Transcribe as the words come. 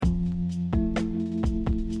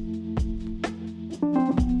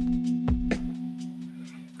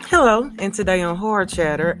Hello, and today on Horror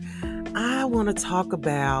Chatter, I want to talk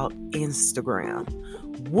about Instagram.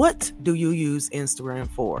 What do you use Instagram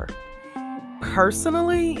for?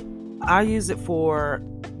 Personally, I use it for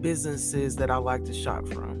businesses that I like to shop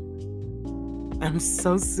from. I'm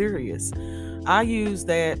so serious. I use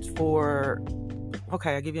that for,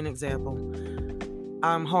 okay, I'll give you an example.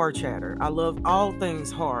 I'm Horror Chatter. I love all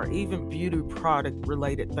things horror, even beauty product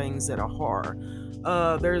related things that are horror.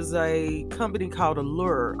 There's a company called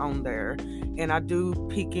Allure on there, and I do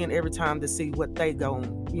peek in every time to see what they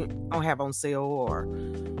don't have on sale or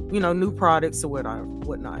new products or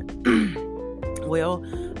whatnot. Well,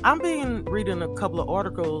 I've been reading a couple of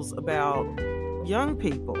articles about young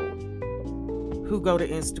people who go to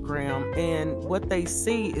Instagram, and what they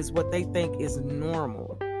see is what they think is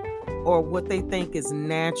normal or what they think is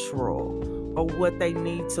natural or what they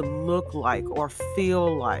need to look like or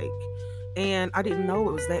feel like. And I didn't know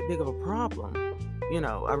it was that big of a problem.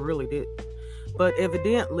 I really did. But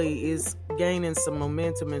evidently it's gaining some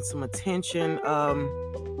momentum and some attention.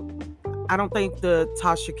 I don't think the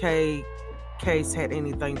Tasha K case had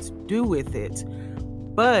anything to do with it.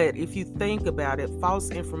 But if you think about it, false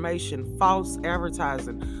information, false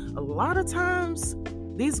advertising, a lot of times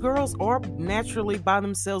these girls are naturally by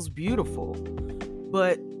themselves beautiful.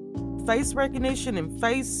 But face recognition and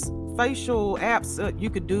facial apps you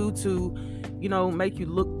could do to make you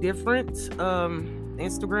look different.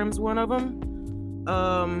 Instagram's one of them.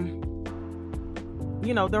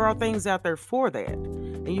 There are things out there for that,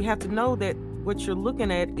 and you have to know that what you're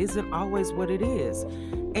looking at isn't always what it is.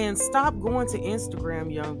 And stop going to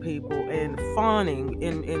Instagram, young people, and fawning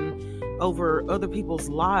in over other people's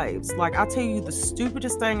lives. Like, I'll tell you the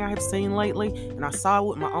stupidest thing I have seen lately, and I saw it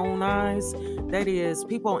with my own eyes. That is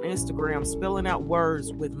people on Instagram spelling out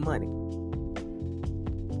words with money.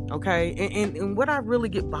 Okay? And what I really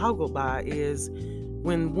get boggled by is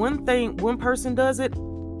when one person does it,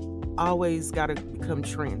 always got to become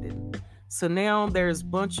trending. So now there's a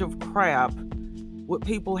bunch of crap with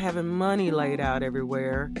people having money laid out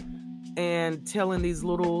everywhere and telling these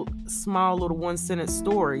small little one-sentence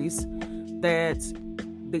stories that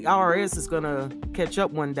the IRS is going to catch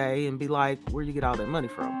up one day and be like, where you get all that money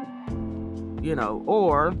from?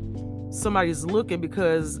 Or somebody's looking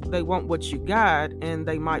because they want what you got and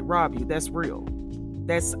they might rob you. That's real.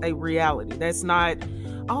 That's a reality. That's not,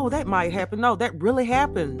 oh, that might happen. No, that really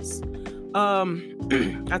happens. I'll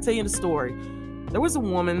tell you the story. There was a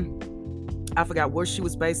woman, I forgot where she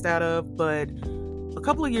was based out of, but a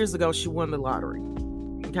couple of years ago, she won the lottery.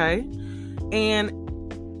 Okay? And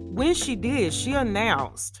when she did, she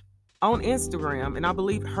announced on Instagram, and I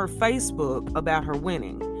believe her Facebook, about her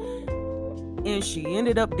winning. And she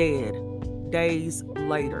ended up dead days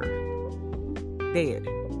later. Dead.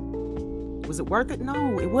 Was it worth it?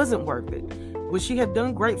 No, it wasn't worth it. Would she have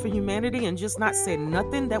done great for humanity and just not said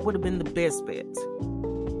nothing? That would have been the best bet.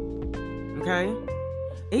 Okay?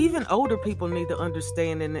 Even older people need to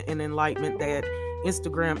understand and enlightenment that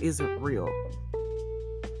Instagram isn't real.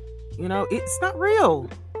 It's not real.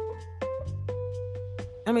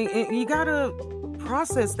 I mean, you gotta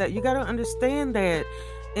process that. You gotta understand that.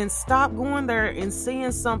 And stop going there and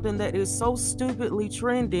seeing something that is so stupidly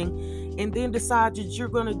trending and then decide that you're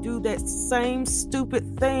going to do that same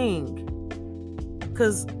stupid thing.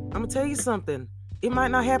 Because I'm going to tell you something. It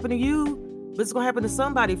might not happen to you, but it's going to happen to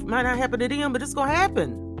somebody. It might not happen to them, but it's going to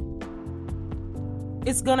happen.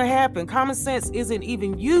 It's going to happen. Common sense isn't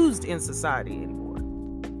even used in society anymore.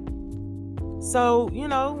 So,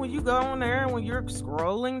 when you go on there and when you're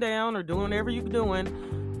scrolling down or doing whatever you're doing,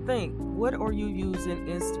 think, what are you using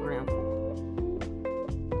Instagram for?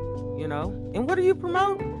 And what are you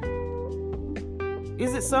promoting?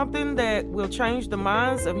 Is it something that will change the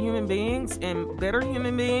minds of human beings and better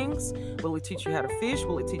human beings? Will it teach you how to fish?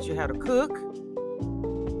 Will it teach you how to cook?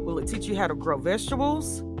 Will it teach you how to grow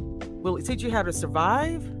vegetables? Will it teach you how to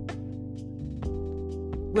survive?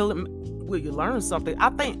 Will you learn something? I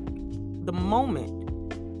think the moment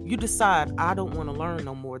you decide, I don't want to learn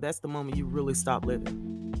no more, that's the moment you really stop living.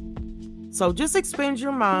 So just expand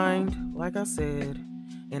your mind, like I said,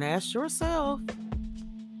 and ask yourself,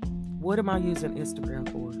 what am I using Instagram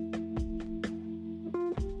for?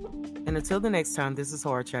 And until the next time, this is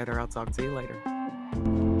Horror Chatter. I'll talk to you later.